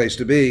neat place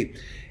to be.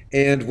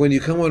 And when you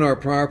come on our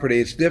property,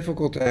 it's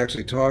difficult to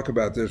actually talk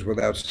about this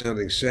without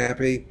sounding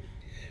sappy.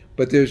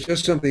 But there's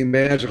just something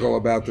magical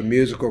about the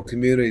musical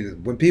community.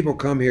 When people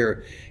come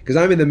here, because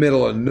I'm in the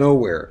middle of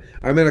nowhere,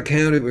 I'm in a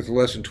county with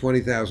less than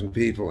 20,000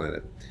 people in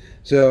it.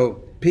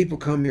 So people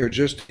come here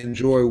just to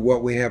enjoy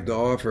what we have to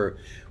offer,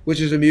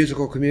 which is a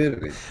musical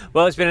community.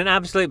 Well, it's been an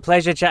absolute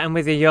pleasure chatting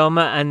with you,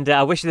 Jorma, and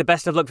I wish you the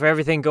best of luck for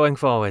everything going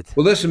forward.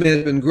 Well, listen, man,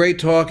 it's been great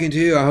talking to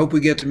you. I hope we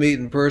get to meet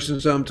in person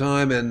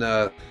sometime,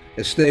 and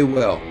stay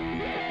well.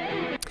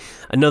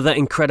 Another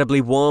incredibly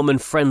warm and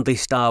friendly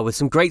star with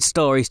some great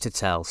stories to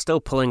tell.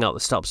 Still pulling out the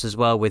stops as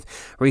well with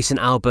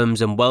recent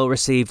albums and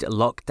well-received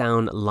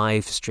lockdown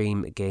live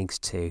stream gigs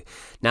too.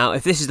 Now,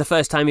 if this is the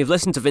first time you've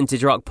listened to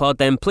Vintage Rock Pod,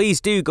 then please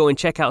do go and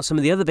check out some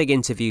of the other big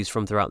interviews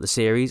from throughout the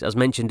series. As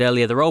mentioned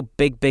earlier, they're all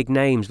big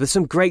names with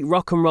some great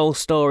rock and roll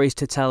stories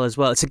to tell as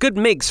well. It's a good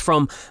mix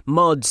from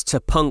mods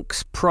to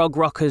punks, prog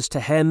rockers to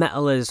hair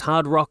metalers,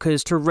 hard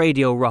rockers to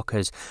radio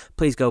rockers.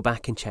 Please go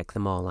back and check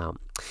them all out.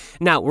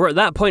 Now, we're at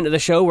that point of the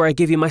show where I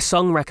give you my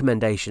song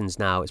recommendations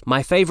now. It's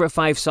my favourite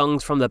 5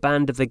 songs from the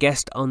band of the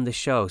guest on the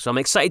show. So I'm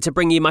excited to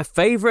bring you my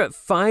favourite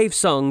 5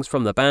 songs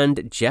from the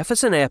band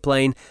Jefferson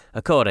Airplane,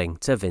 according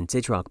to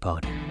Vintage Rock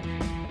Pod.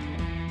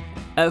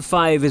 At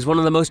 5 is one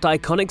of the most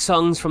iconic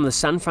songs from the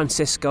San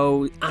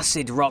Francisco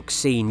acid rock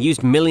scene,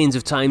 used millions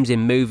of times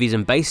in movies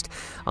and based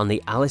on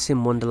the Alice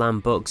in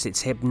Wonderland books.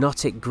 Its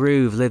hypnotic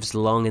groove lives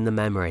long in the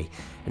memory.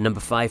 And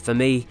number 5 for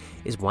me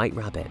is White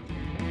Rabbit.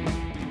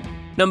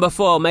 Number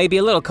 4, maybe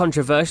a little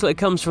controversial. It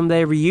comes from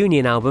their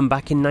reunion album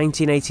back in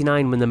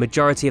 1989 when the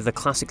majority of the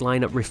classic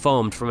lineup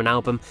reformed from an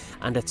album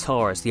and a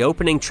tour. It's the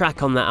opening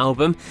track on that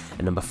album,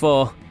 and number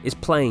 4 is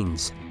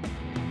Planes.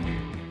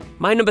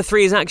 My number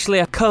 3 is actually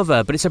a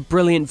cover, but it's a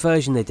brilliant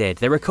version they did.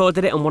 They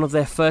recorded it on one of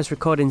their first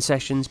recording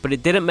sessions, but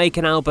it didn't make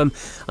an album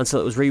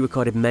until it was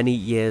re-recorded many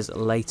years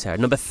later.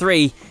 Number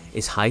 3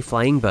 is High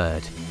Flying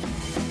Bird.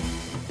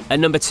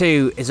 And number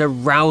 2 is a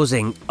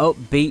rousing,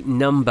 upbeat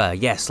number.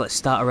 Yes, Let's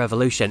Start a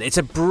Revolution. It's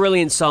a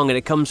brilliant song and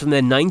it comes from their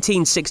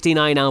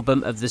 1969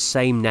 album of the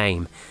same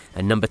name.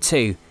 And number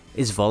 2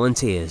 is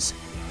Volunteers.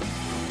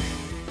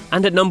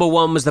 And at number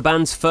 1 was the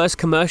band's first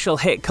commercial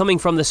hit, coming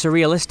from the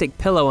Surrealistic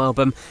Pillow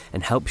album,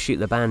 and helped shoot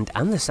the band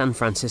and the San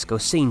Francisco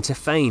scene to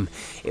fame.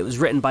 It was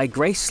written by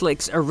Grace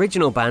Slick's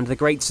original band, The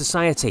Great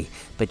Society,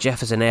 but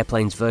Jefferson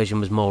Airplane's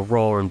version was more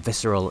raw and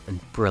visceral and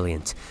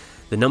brilliant.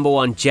 The number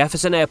 1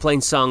 Jefferson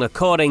Airplane song,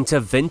 according to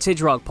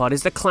Vintage Rock Pod,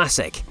 is the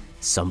classic,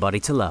 Somebody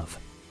to Love.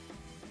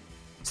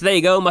 So there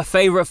you go, my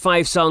favourite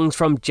 5 songs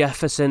from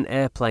Jefferson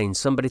Airplane.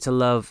 Somebody to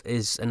Love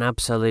is an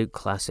absolute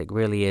classic,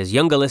 really is.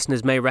 Younger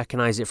listeners may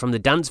recognise it from the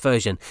dance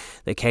version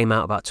that came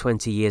out about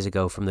 20 years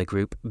ago from the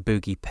group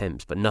Boogie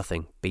Pimps, but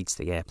nothing beats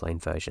the Airplane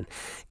version.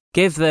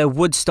 Give the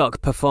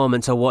Woodstock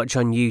performance a watch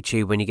on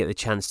YouTube when you get the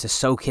chance to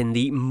soak in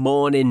the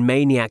morning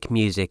maniac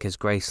music, as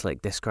Grace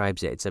Slick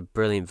describes it. It's a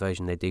brilliant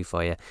version they do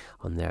for you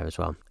on there as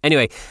well.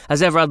 Anyway,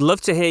 as ever, I'd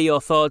love to hear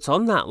your thoughts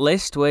on that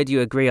list. Where do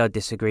you agree or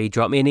disagree?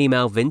 Drop me an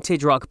email,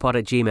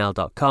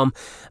 vintagerockpod@gmail.com.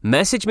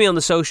 Message me on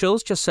the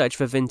socials. Just search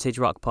for Vintage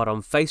Rock Pod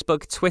on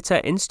Facebook,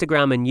 Twitter,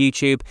 Instagram and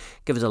YouTube.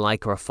 Give us a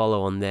like or a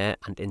follow on there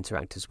and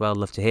interact as well.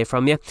 Love to hear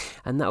from you,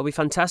 and that would be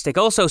fantastic.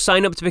 Also,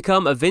 sign up to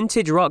become a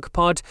Vintage Rock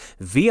Pod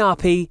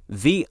VIP.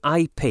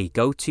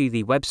 Go to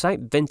the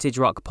website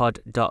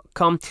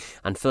vintagerockpod.com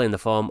and fill in the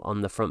form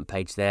on the front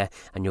page there,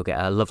 and you'll get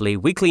a lovely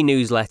weekly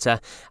newsletter.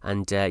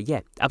 And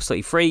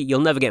absolutely free.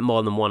 You'll never get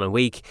more than one a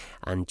week,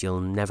 and you'll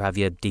never have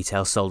your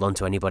details sold on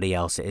to anybody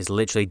else. It is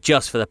literally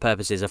just for the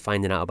purposes of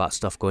finding out about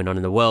stuff going on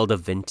in the world of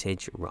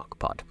Vintage Rock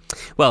Pod.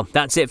 Well,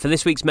 that's it for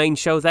this week's main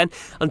show then.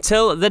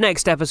 Until the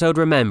next episode,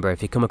 remember,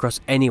 if you come across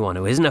anyone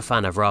who isn't a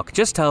fan of rock,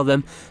 just tell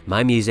them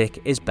my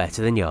music is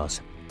better than yours.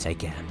 Take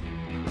care.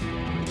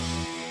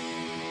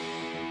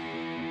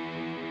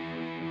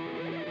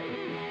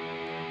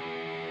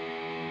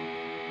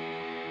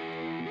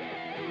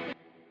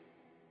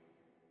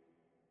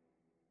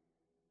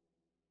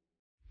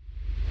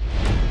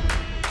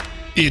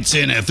 It's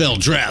NFL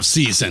draft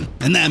season,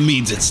 and that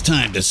means it's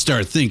time to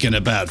start thinking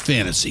about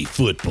fantasy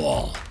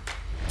football.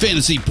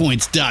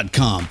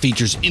 FantasyPoints.com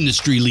features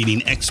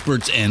industry-leading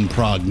experts and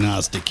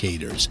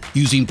prognosticators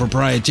using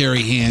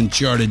proprietary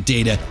hand-charted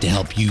data to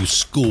help you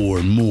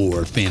score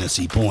more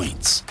fantasy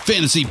points.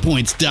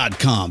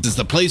 FantasyPoints.com is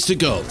the place to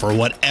go for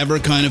whatever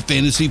kind of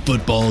fantasy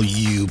football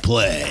you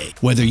play.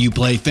 Whether you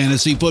play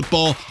fantasy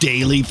football,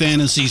 daily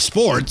fantasy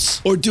sports,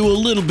 or do a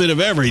little bit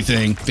of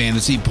everything,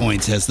 Fantasy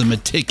Points has the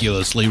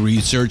meticulously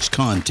researched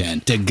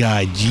content to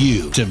guide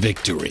you to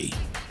victory.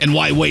 And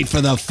why wait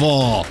for the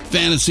fall?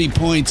 Fantasy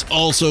Points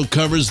also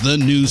covers the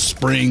new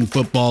spring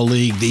football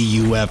league, the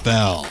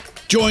UFL.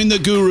 Join the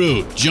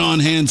guru, John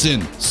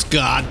Hansen,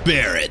 Scott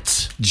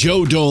Barrett,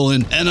 Joe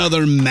Dolan, and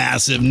other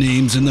massive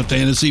names in the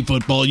fantasy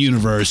football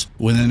universe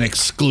with an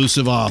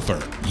exclusive offer.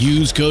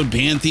 Use code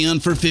Pantheon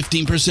for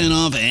 15%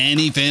 off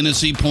any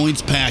Fantasy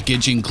Points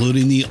package,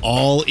 including the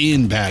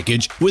all-in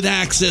package with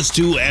access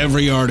to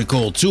every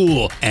article,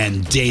 tool,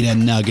 and data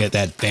nugget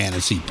that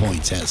Fantasy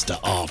Points has to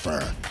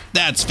offer.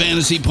 That's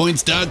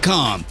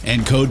fantasypoints.com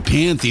and code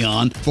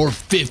Pantheon for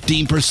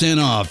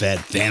 15% off at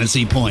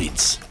Fantasy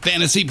Points.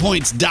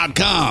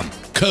 Fantasypoints.com,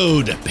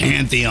 code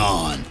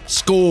Pantheon.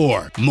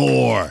 Score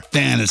more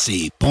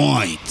fantasy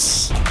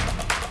points.